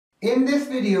In this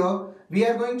video, we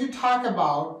are going to talk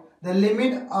about the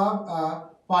limit of a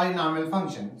polynomial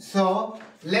function. So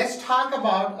let's talk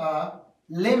about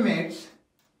limits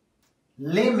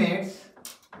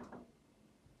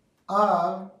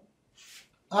of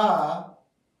a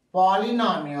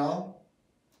polynomial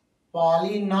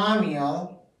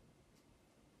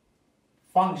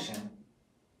function,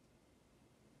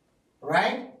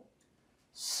 right?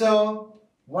 So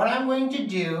what I'm going to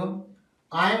do,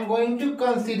 I'm going to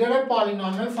consider a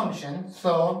polynomial function.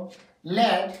 So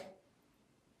let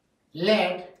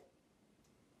px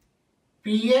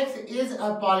is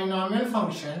a polynomial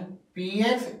function.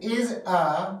 Px is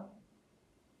a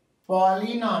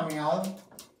polynomial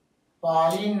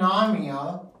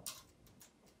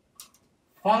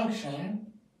function,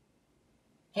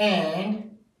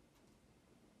 and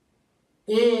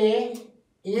a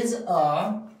is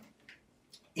a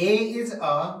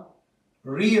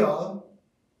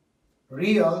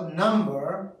real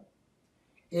number.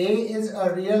 A is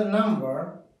a real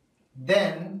number.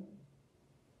 Then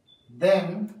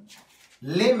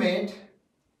limit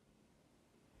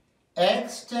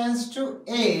x tends to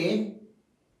a,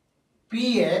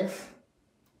 px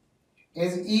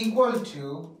is equal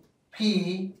to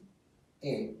pa,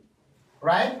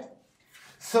 right?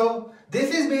 So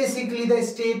this is basically the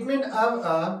statement of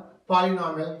a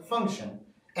polynomial function,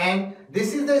 and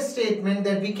this is the statement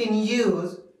that we can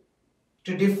use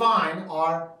to define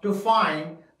or to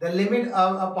find the limit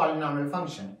of a polynomial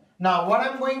function. Now what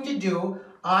I'm going to do,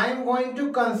 I'm going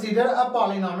to consider a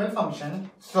polynomial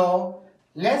function. So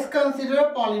let's consider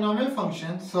a polynomial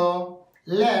function. So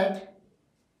let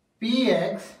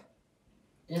px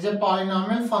is a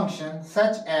polynomial function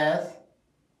such as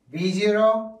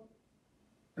b0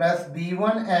 plus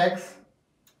b1x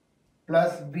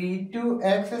plus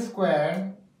b2x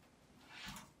squared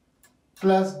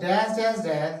plus dash dash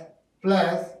dash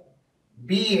plus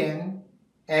bn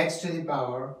x to the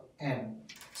power n.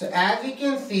 So as you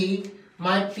can see,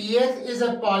 my px is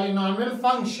a polynomial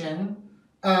function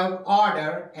of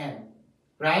order n,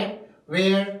 right?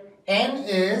 Where n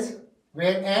is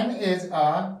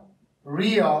a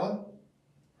real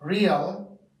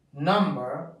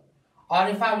number, or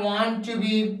if I want to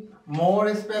be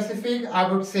more specific,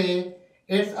 I would say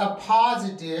it's a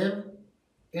positive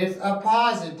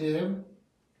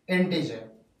integer.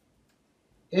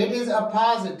 It is a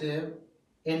positive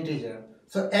integer.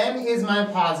 So n is my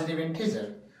positive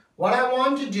integer. What I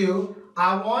want to do,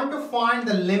 I want to find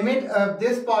the limit of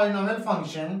this polynomial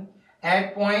function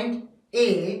at point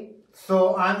A.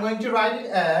 So I'm going to write it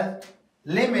as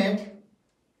limit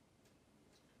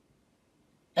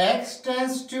x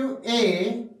tends to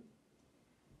a,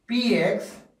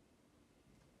 px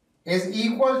is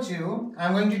equal to,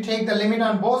 I'm going to take the limit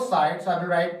on both sides, so I will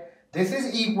write this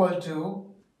is equal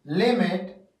to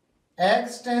limit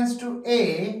x tends to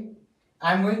a,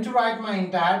 I'm going to write my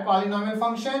entire polynomial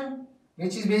function,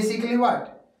 which is basically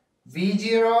what?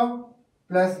 v0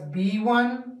 plus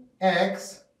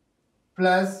b1x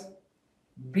plus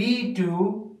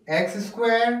b2x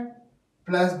squared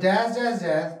plus dash dash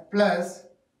dash plus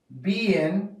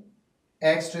bn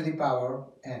x to the power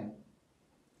n,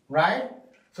 right?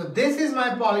 So this is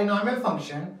my polynomial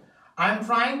function. I'm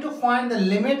trying to find the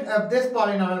limit of this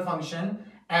polynomial function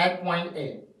at point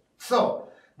A. So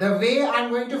the way I'm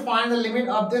going to find the limit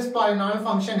of this polynomial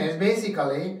function is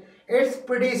basically, it's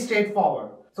pretty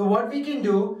straightforward. So what we can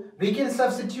do, we can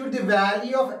substitute the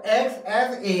value of x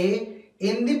as a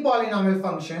in the polynomial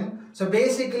function. So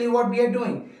basically what we are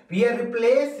doing, we are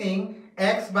replacing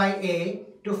x by a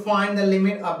to find the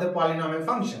limit of the polynomial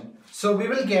function. So we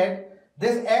will get,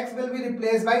 this x will be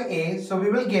replaced by a, so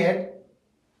we will get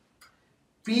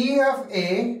p of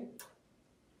a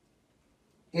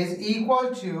is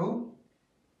equal to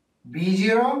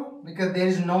b0, because there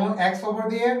is no x over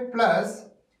there, plus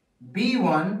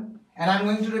b1, and I'm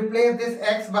going to replace this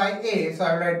x by a, so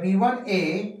I will write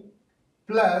b1a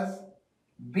plus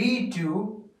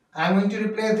b2, I'm going to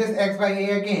replace this x by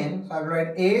a again, so I will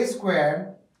write a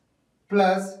squared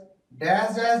plus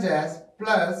dash dash dash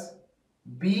plus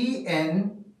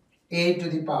bn a to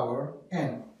the power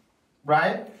n,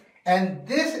 right? And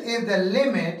this is the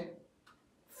limit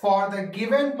for the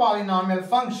given polynomial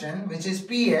function, which is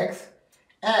px,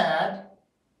 at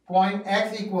point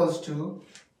x equals to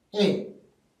a.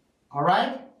 All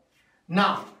right?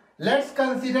 Now let's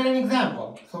consider an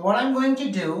example. So what I'm going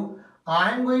to do,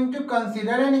 I'm going to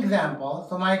consider an example.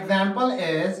 So my example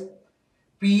is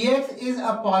px is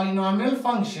a polynomial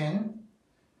function,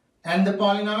 and the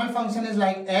polynomial function is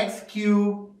like x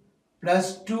cubed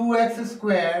plus 2x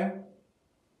squared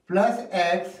plus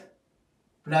x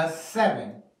plus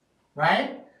 7,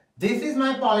 right? this is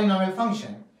my polynomial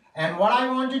function. And what I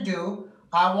want to do,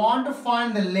 I want to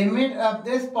find the limit of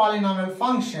this polynomial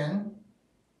function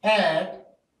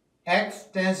at x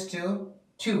tends to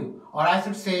 2. Or I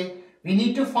should say, we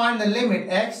need to find the limit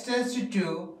x tends to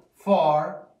 2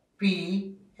 for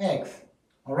px.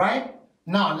 Alright?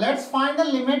 Now, let's find the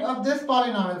limit of this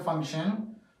polynomial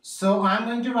function. So, I'm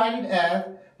going to write it as,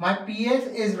 my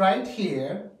px is right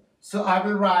here. So, I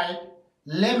will write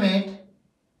limit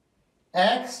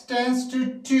x tends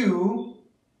to 2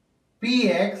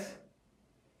 px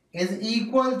is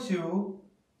equal to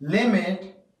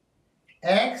limit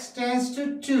x tends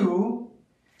to 2,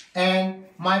 and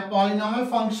my polynomial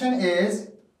function is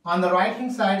on the right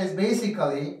hand side is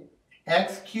basically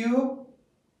x cubed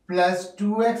plus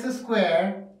 2x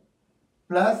squared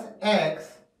plus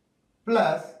x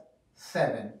plus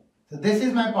 7. So this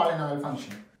is my polynomial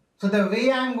function. So the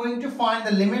way I'm going to find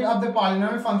the limit of the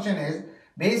polynomial function is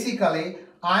basically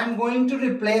I'm going to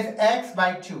replace x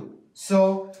by 2.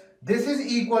 So this is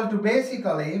equal to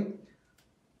basically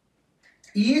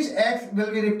each x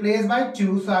will be replaced by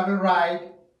 2. So I will write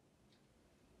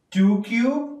 2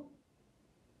 cubed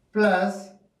plus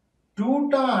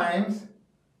 2 times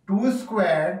 2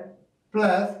 squared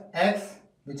plus x,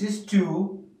 which is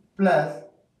 2 plus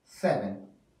 7.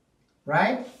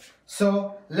 Right?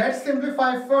 So let's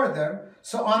simplify further.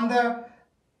 So on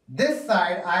this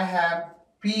side I have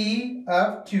p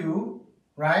of 2,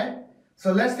 right?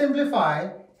 So let's simplify,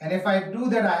 and if I do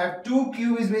that, I have 2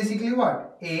 cubed is basically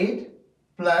what? 8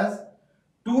 plus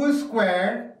 2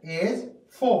 squared is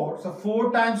 4. So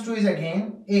 4 times 2 is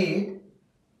again 8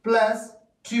 plus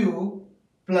 2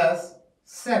 plus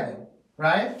 7,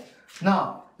 right?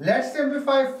 Now let's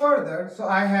simplify further. So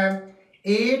I have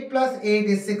 8 plus 8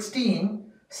 is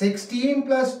 16. 16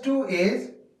 plus 2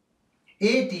 is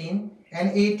 18,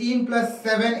 and 18 plus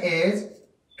 7 is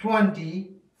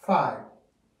 25,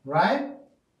 right?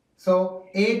 So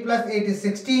 8 plus 8 is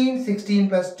 16, 16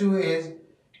 plus 2 is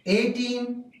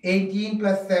 18, 18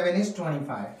 plus 7 is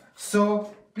 25.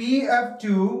 So P of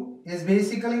 2 is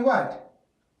basically what?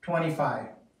 25,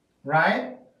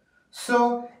 right?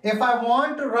 So if I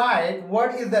want to write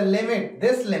what is the limit,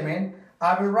 this limit,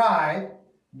 I will write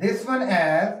this one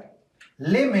as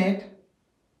limit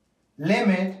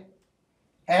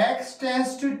x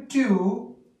tends to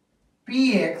 2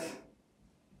 px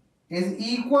is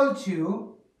equal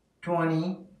to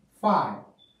 25,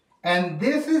 and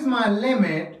this is my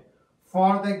limit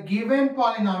for the given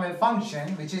polynomial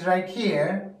function, which is right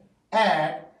here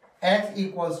at x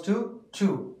equals to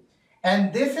 2.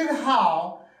 And this is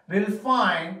how we'll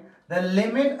find the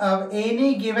limit of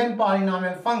any given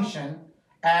polynomial function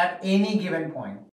at any given point.